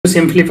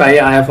simplify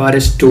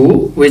IFRS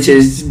 2, which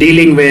is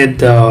dealing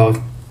with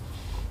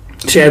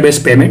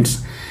share-based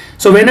payments.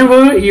 So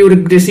whenever you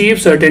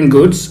receive certain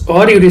goods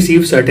or you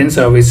receive certain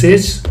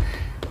services,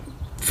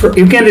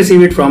 you can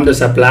receive it from the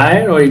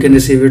supplier or you can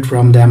receive it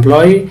from the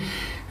employee,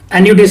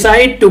 and you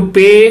decide to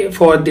pay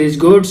for these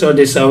goods or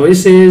these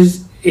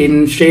services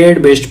in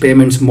share-based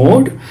payments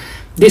mode.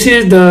 This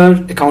is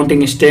the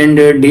accounting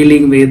standard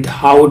dealing with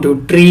how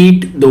to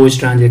treat those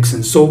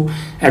transactions. So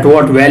at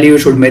what value you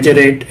should measure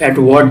it, at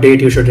what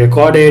date you should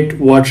record it,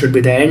 what should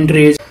be the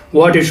entries,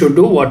 what you should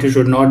do, what you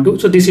should not do.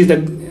 So this is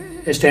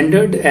the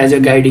standard as a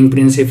guiding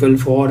principle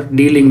for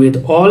dealing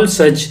with all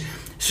such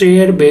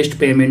share-based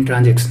payment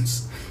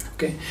transactions.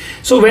 Okay,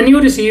 so when you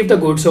receive the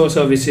goods or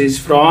services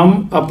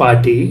from a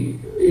party,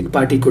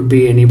 party could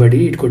be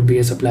anybody, it could be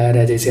a supplier,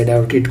 as I said,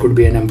 or it could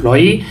be an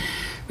employee.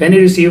 When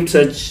you received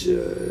such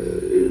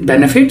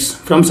benefits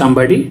from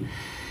somebody,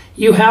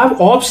 you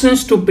have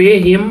options to pay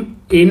him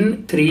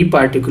in 3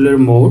 particular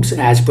modes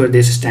as per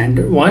this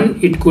standard. One,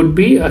 it could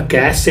be a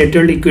cash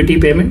settled equity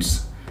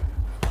payments,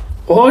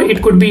 or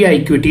it could be a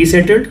equity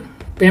settled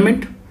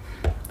payment,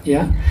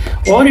 yeah,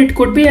 or it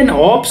could be an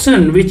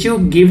option which you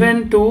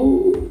given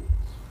to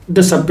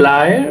the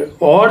supplier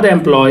or the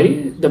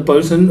employee, the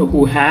person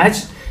who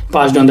has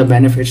passed on the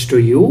benefits to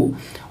you,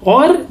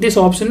 or this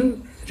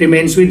option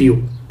remains with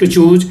you to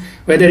choose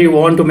whether you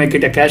want to make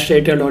it a cash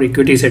settled or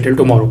equity settled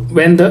tomorrow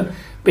when the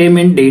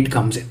payment date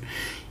comes in.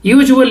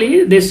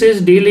 Usually this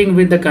is dealing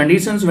with the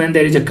conditions when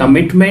there is a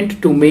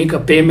commitment to make a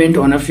payment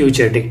on a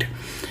future date.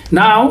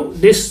 Now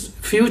this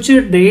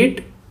future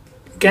date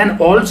can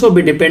also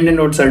be dependent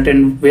on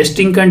certain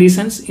vesting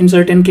conditions. In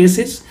certain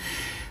cases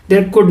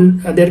there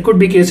could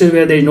be cases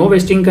where there is no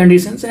vesting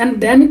conditions,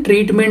 and then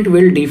treatment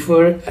will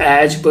differ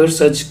as per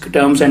such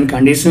terms and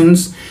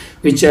conditions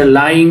which are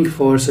lying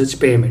for such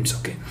payments.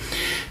 Okay,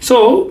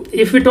 so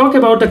if we talk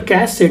about the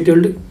cash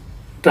settled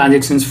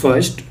transactions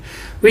first,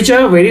 which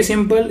are very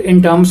simple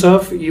in terms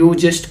of you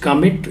just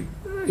commit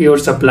your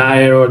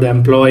supplier or the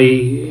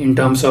employee in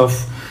terms of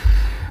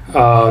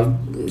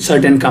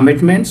certain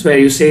commitments where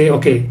you say,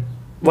 okay,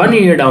 1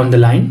 year down the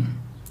line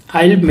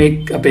I'll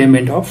make a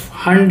payment of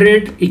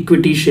 100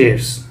 equity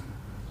shares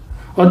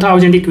or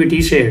 1000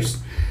 equity shares.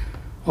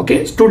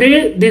 Okay, so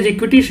today these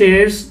equity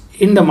shares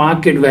in the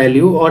market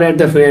value or at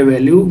the fair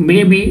value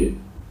may be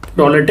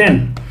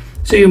 $10.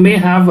 So you may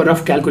have a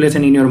rough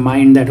calculation in your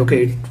mind that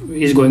okay,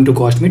 it is going to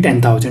cost me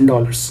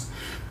 $10,000.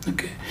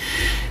 Okay,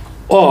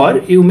 or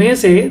you may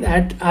say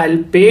that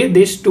I'll pay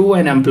this to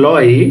an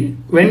employee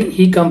when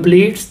he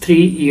completes 3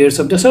 years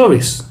of the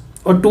service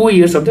or 2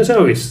 years of the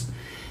service.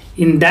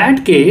 In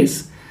that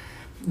case,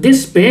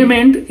 this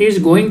payment is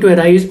going to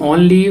arise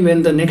only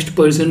when the next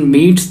person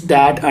meets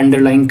that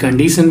underlying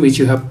condition which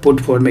you have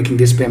put for making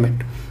this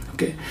payment.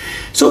 Okay,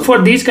 so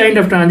for these kind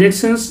of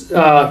transactions,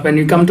 when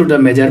you come to the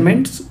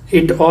measurements,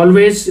 it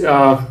always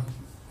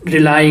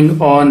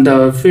relying on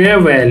the fair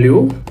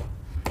value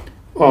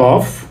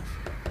of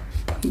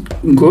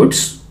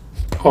goods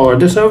or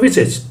the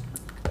services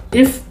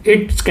if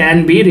it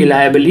can be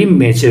reliably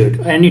measured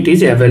and it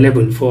is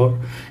available for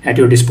at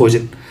your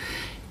disposal.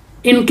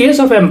 In case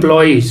of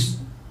employees,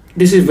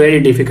 this is very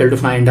difficult to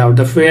find out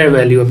the fair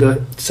value of the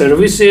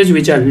services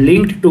which are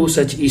linked to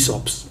such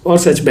ESOPs or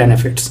such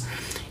benefits.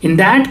 In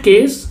that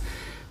case,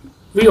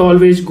 we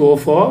always go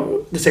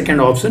for the second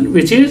option,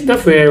 which is the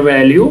fair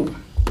value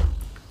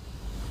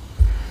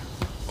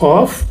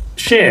of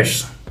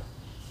shares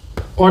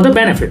or the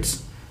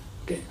benefits.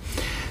 Okay,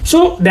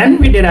 so then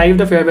we derive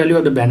the fair value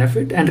of the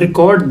benefit and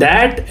record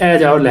that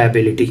as our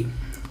liability.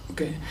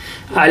 Okay,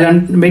 I'll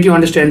make you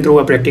understand through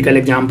a practical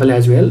example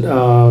as well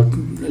a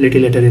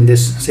little later in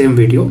this same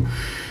video.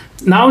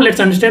 Now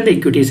let's understand the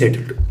equity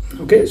settled.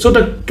 Okay, so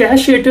the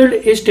cash settled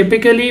is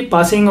typically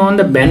passing on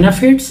the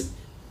benefits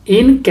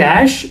in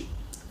cash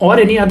or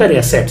any other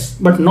assets,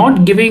 but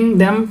not giving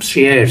them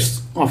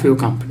shares of your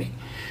company.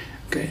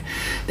 Okay,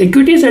 the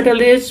equity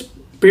settled is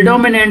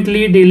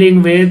predominantly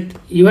dealing with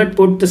you had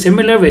put the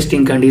similar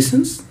vesting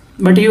conditions,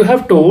 but you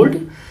have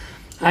told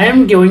I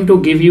am going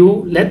to give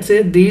you, let's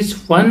say,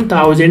 these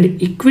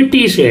 1000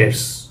 equity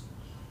shares.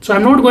 So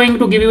I'm not going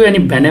to give you any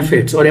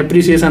benefits or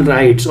appreciation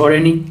rights or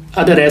any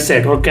other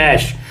asset or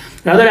cash.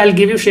 Rather, I'll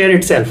give you share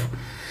itself.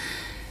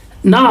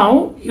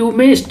 Now, you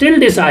may still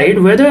decide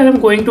whether I'm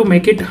going to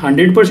make it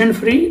 100%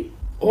 free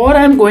or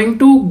I'm going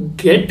to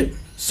get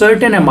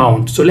certain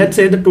amount. So let's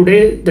say that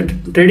today the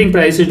trading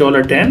price is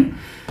 $10.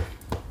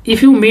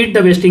 If you meet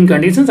the vesting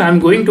conditions, I'm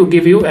going to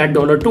give you at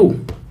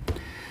 $2.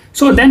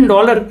 So then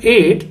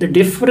 $8, the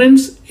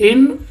difference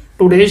in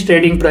today's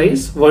trading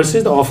price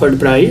versus the offered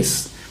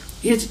price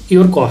is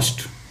your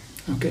cost.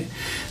 Okay,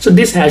 so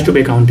this has to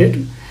be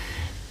counted.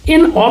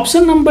 In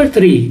option number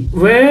 3,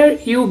 where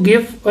you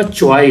give a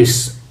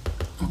choice.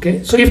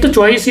 Okay, so if the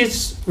choice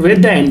is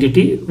with the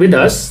entity, with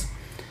us,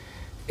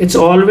 it's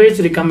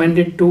always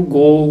recommended to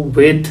go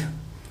with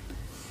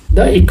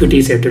the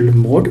equity settled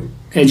mode,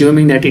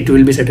 assuming that it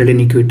will be settled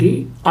in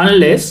equity,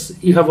 unless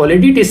you have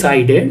already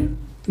decided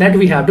that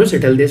we have to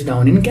settle this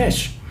down in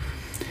cash.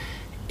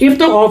 If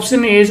the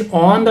option is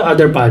on the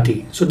other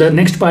party, so the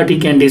next party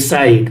can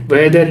decide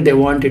whether they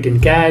want it in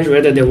cash,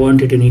 whether they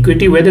want it in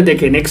equity, whether they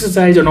can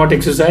exercise or not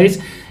exercise.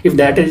 If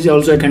that is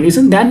also a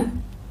condition,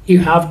 then you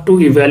have to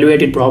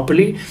evaluate it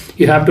properly.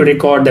 You have to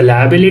record the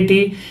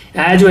liability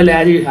as well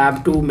as you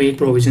have to make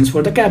provisions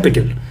for the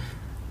capital.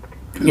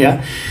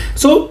 Yeah.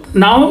 So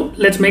now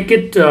let's make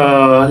it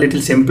a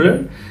little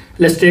simpler.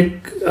 Let's take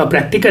a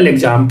practical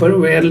example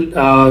where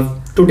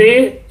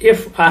today,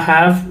 if I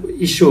have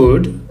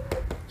issued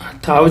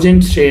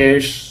 1,000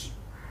 shares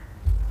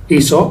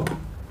ESOP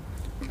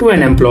to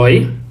an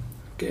employee,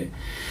 okay,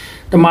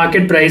 the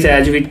market price,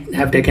 as we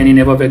have taken in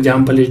above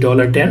example, is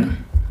 $10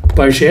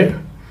 per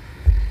share,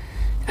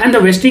 and the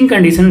vesting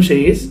condition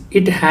says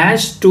it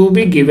has to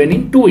be given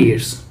in 2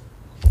 years,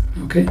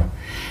 okay,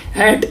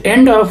 at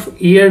end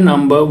of year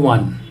number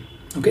 1,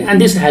 okay, and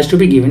this has to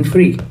be given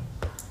free,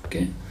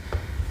 okay.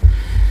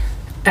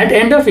 At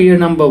end of year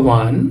number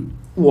 1,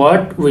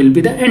 what will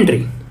be the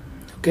entry?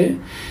 Okay.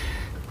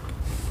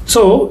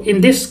 So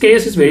in this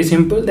case, it's very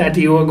simple that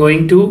you are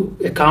going to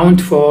account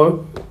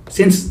for,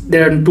 since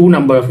there are 2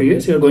 number of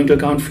years, you are going to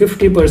account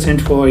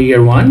 50% for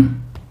year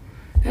 1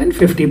 and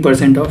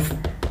 50% of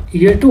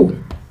year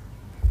 2.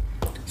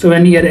 So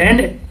when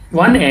year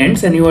 1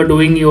 ends and you are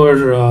doing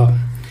your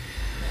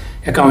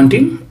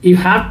accounting, you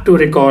have to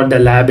record the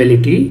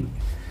liability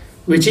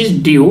which is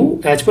due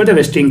as per the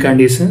vesting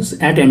conditions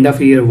at end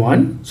of year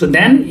 1. So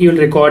then you'll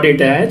record it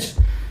as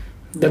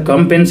the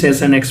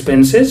compensation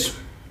expenses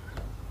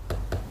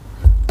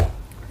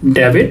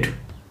debit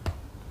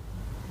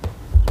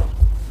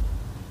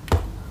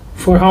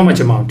for how much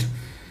amount?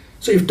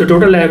 So if the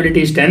total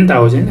liability is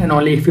 10,000 and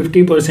only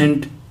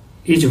 50%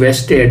 is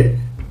vested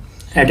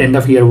at end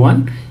of year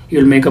 1,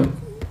 you'll make a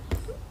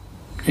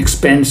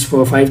expense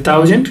for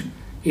 5,000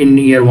 in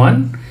year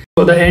 1.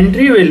 So the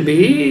entry will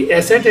be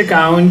asset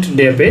account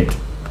debit,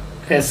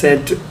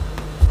 asset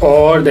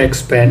or the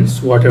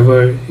expense,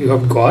 whatever you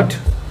have got,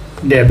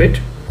 debit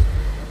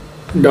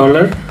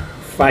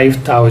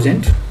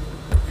 $5,000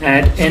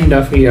 at end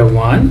of year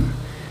 1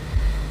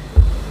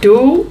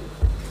 to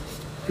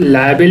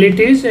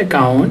liabilities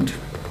account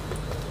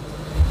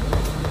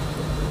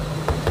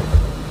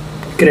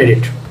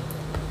credit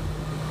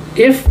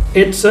if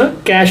it's a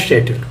cash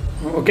settle.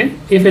 Okay,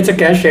 if it's a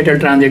cash settled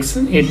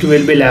transaction, it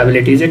will be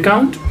liabilities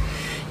account.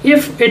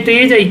 If it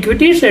is a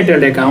equity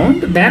settled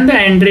account, then the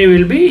entry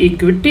will be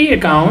equity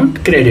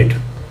account credit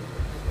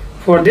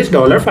for this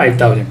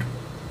 $5,000.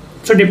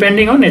 So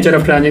depending on nature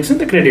of transaction,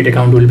 the credit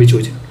account will be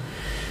chosen.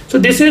 So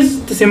this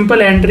is the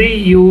simple entry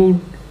you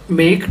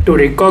make to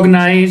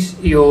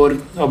recognize your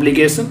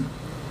obligation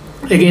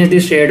against the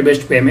shared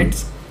based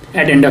payments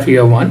at end of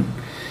year 1.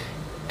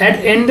 At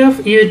end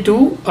of year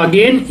 2,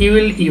 again you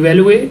will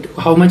evaluate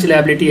how much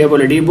liability you have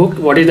already booked,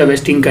 what is the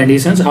vesting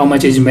conditions, how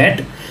much is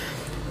met.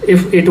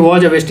 If it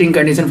was a vesting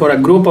condition for a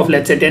group of,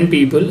 let's say, 10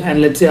 people,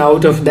 and let's say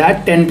out of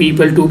that 10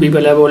 people, 2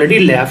 people have already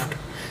left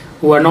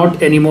who are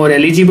not anymore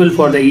eligible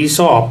for the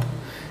ESOP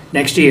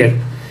next year.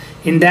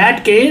 In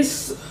that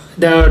case,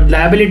 the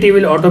liability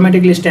will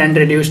automatically stand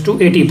reduced to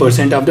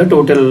 80% of the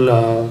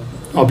total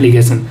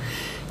obligation.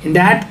 In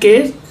that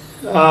case,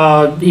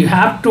 you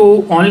have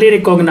to only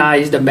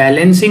recognize the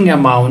balancing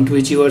amount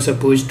which you are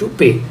supposed to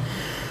pay.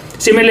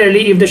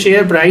 Similarly, if the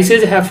share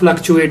prices have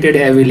fluctuated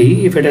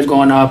heavily, if it has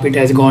gone up, it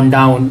has gone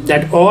down,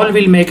 that all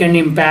will make an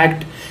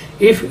impact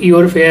if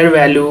your fair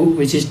value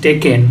which is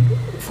taken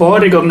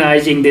for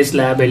recognizing this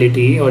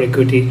liability or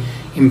equity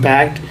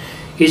impact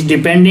is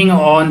depending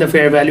on the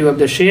fair value of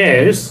the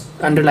shares,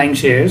 underlying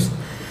shares,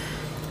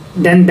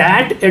 then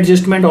that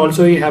adjustment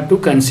also you have to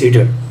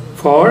consider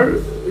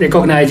for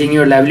recognizing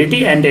your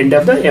liability and end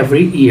of the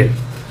every year.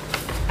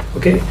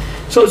 Okay.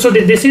 So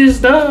this is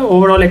the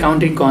overall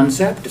accounting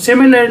concept.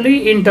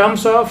 Similarly, in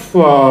terms of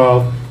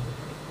the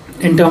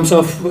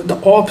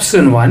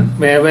option one,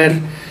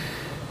 where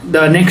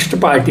the next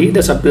party,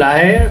 the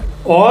supplier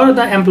or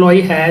the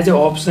employee, has an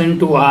option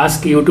to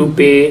ask you to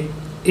pay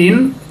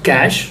in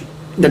cash,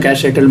 the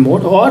cash settle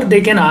mode, or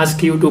they can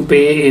ask you to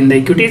pay in the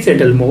equity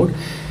settle mode.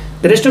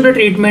 The rest of the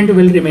treatment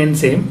will remain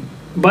same,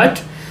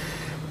 but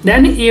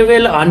then you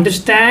will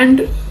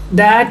understand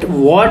that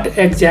what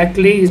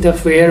exactly is the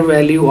fair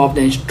value of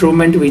the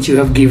instrument which you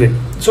have given.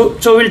 So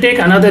we'll take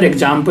another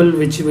example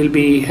which will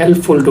be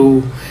helpful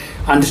to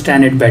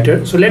understand it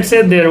better. So let's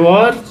say there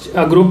was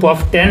a group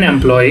of 10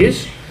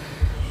 employees,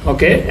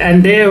 okay,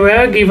 and they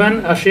were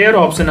given a share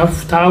option of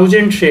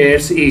 1,000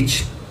 shares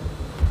each,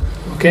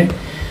 okay,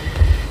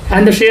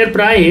 and the share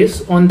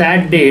price on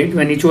that date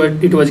when it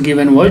was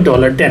given was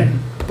 $10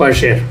 per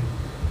share.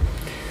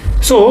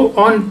 So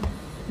on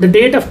the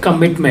date of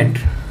commitment,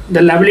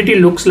 the liability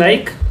looks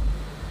like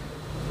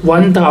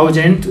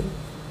 1,000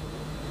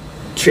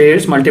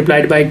 shares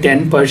multiplied by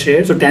 10 per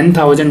share, so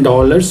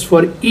 $10,000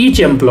 for each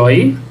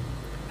employee,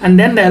 and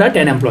then there are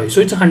 10 employees,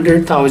 so it's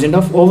 100,000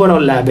 of overall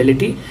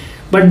liability.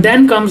 But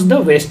then comes the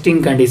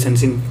vesting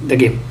conditions in the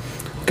game.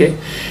 Okay,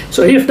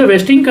 so if the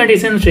vesting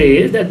condition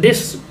says that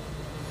this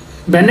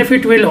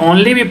benefit will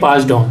only be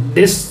passed on,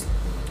 this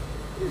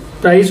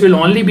price will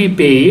only be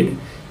paid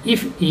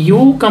if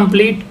you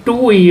complete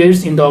 2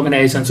 years in the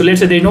organization. So let's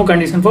say there's no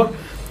condition for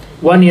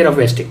 1 year of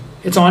vesting.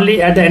 It's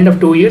only at the end of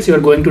 2 years you are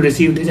going to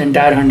receive this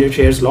entire 100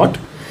 shares lot.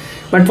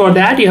 But for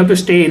that you have to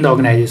stay in the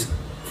organization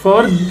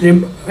for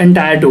the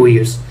entire 2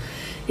 years.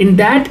 In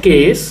that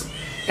case,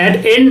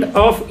 at end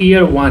of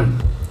year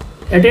 1,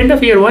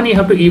 you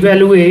have to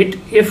evaluate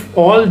if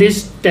all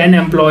these 10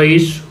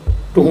 employees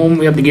to whom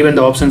we have given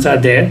the options are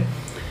there.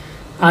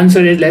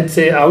 Answer is, let's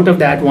say out of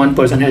that, one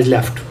person has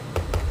left.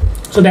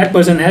 So that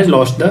person has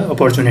lost the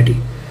opportunity.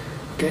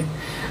 Okay.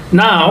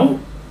 Now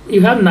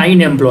you have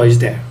 9 employees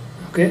there.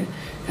 Okay.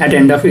 At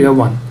end of year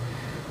 1.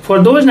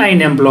 For those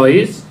 9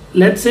 employees,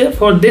 let's say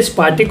for this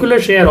particular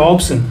share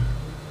option,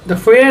 the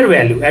fair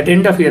value at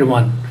end of year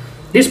 1,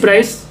 this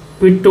price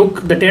we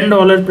took, the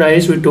 $10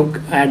 price we took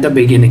at the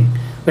beginning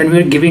when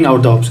we were giving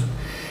out the option.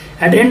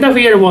 At end of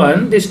year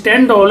 1, this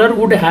 $10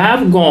 would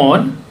have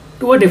gone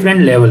to a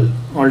different level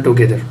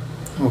altogether.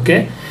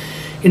 Okay.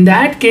 In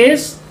that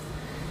case,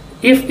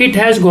 if it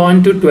has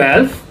gone to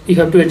 12, you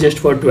have to adjust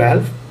for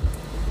 12.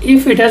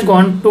 If it has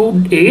gone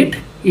to 8,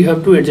 you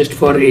have to adjust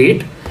for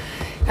 8.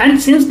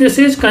 And since this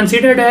is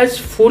considered as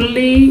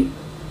fully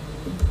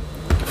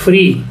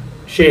free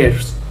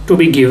shares to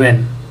be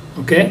given,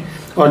 okay,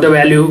 or the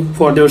value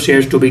for those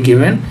shares to be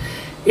given,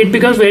 it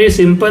becomes very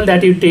simple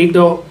that you take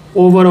the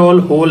overall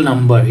whole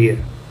number here.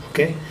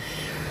 Okay.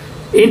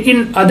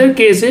 In other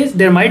cases,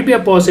 there might be a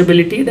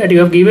possibility that you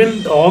have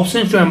given the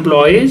options to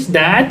employees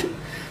that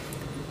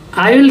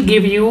I will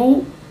give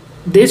you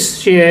this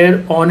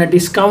share on a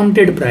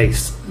discounted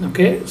price.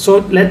 Okay, so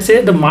let's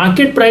say the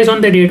market price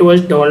on the date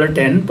was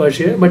 $10 per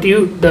share, but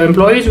the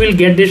employees will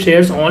get the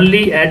shares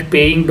only at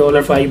paying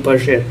 $5 per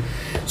share.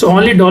 So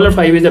only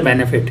 $5 is the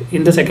benefit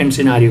in the second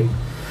scenario.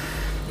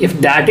 If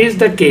that is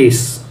the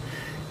case,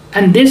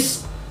 and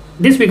this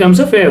becomes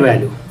a fair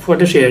value for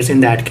the shares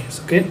in that case.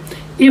 Okay,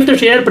 if the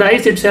share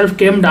price itself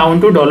came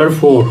down to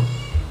 $4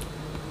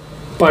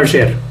 per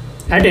share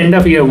at end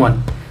of year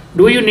 1,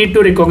 do you need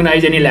to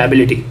recognize any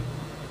liability?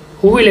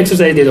 Who will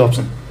exercise this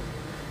option?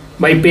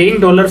 By paying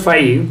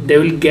 $5, they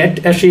will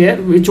get a share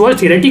which was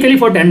theoretically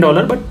for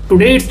 $10, but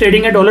today it's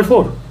trading at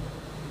 $4.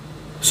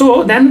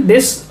 So then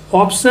this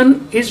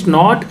option is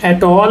not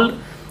at all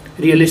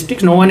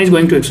realistic. No one is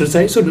going to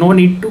exercise, so no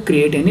need to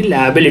create any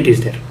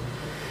liabilities there.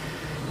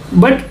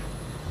 But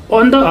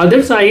on the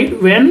other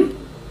side, when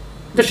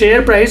the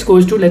share price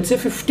goes to, let's say,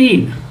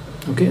 15,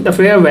 okay, the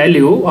fair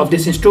value of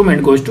this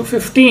instrument goes to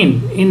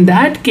 15. In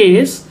that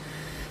case,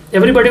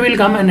 everybody will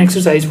come and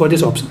exercise for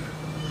this option.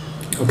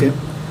 Okay.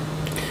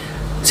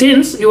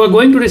 Since you are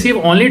going to receive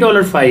only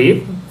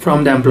 $5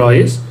 from the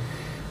employees,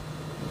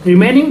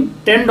 remaining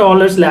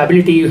 $10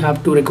 liability you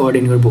have to record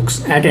in your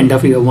books at end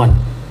of year 1.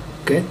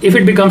 Okay. If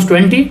it becomes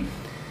 20,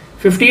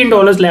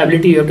 $15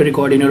 liability you have to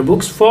record in your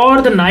books for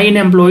the 9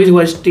 employees who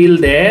are still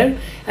there,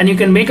 and you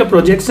can make a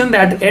projection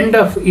that end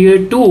of year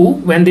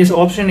 2, when this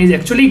option is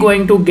actually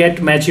going to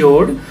get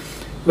matured,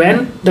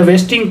 when the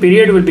vesting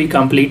period will be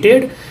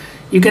completed,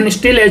 you can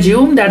still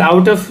assume that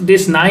out of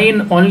this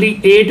 9, only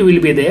 8 will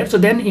be there. So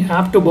then you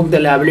have to book the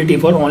liability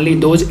for only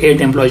those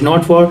 8 employees,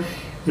 not for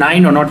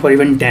 9 or not for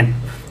even 10.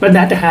 But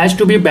that has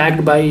to be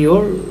backed by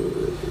your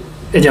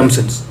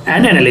assumptions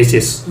and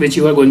analysis, which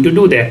you are going to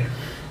do there.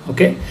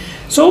 Okay.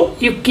 So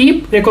you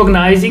keep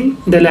recognizing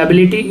the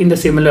liability in the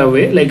similar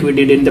way like we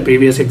did in the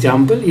previous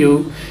example.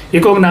 You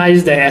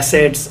recognize the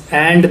assets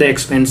and the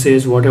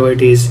expenses, whatever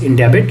it is in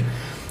debit.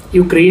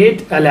 You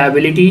create a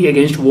liability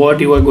against what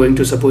you are going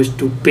to supposed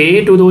to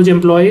pay to those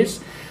employees.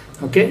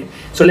 Okay,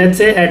 so let's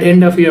say at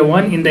end of year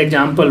 1, in the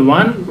example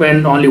 1,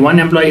 when only 1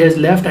 employee has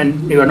left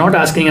and you are not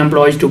asking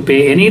employees to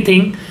pay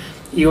anything,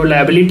 your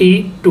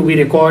liability to be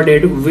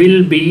recorded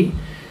will be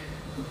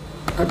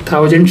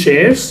 1,000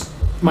 shares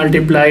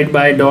multiplied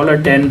by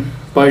 $10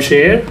 per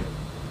share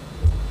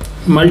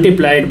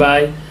multiplied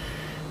by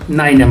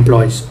 9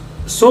 employees.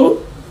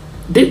 So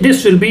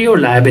this will be your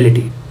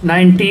liability,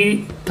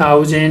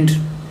 $90,000.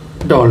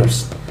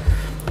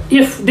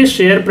 If this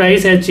share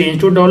price has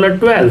changed to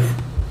 $12,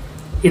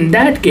 in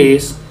that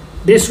case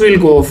this will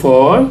go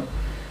for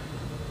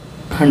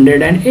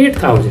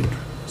 108,000.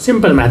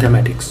 Simple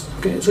mathematics.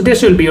 Okay, so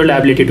this will be your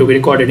liability to be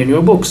recorded in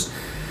your books.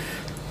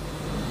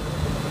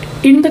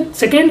 In the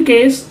second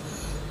case,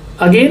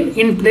 again,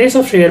 in place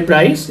of share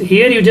price,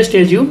 here you just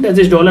assume that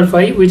this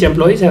 $5 which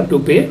employees have to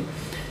pay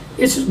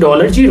is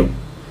 $0.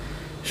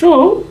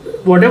 So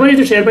whatever is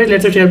the share price,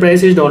 let's say share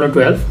price is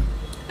 $12,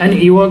 and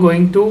you are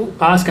going to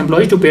ask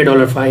employees to pay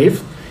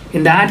 $5.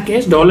 In that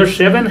case,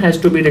 $7 has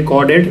to be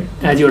recorded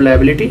as your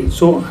liability.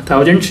 So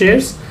 1,000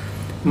 shares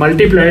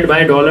multiplied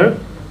by $7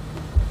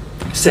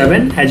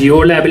 as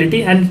your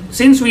liability. And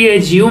since we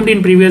assumed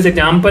in previous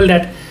example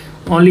that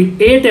only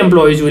 8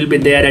 employees will be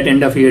there at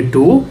end of year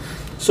 2,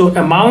 so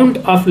amount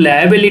of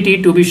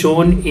liability to be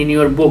shown in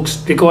your books,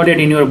 recorded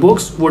in your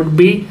books, would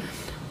be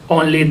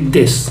only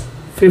this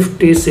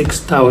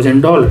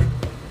 $56,000.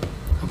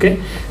 Okay.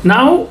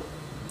 Now,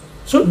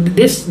 so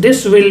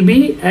this will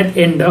be at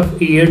end of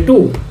year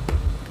 2.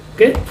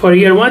 Okay. For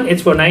year 1,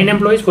 it's for 9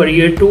 employees. For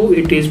year 2,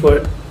 it is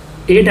for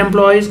 8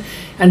 employees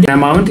and the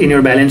amount in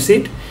your balance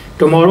sheet.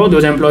 Tomorrow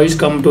those employees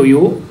come to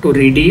you to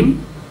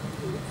redeem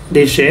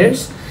their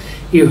shares.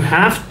 You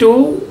have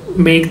to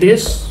make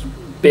this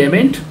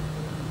payment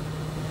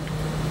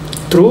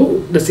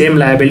through the same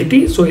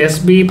liability. So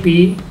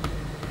SBP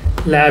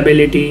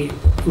liability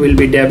will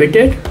be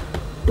debited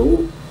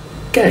to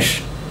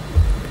cash,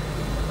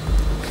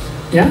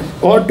 yeah,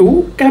 or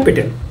to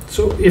capital.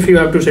 So if you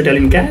have to settle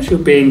in cash, you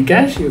pay in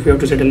cash. If you have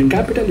to settle in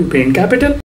capital, you pay in capital.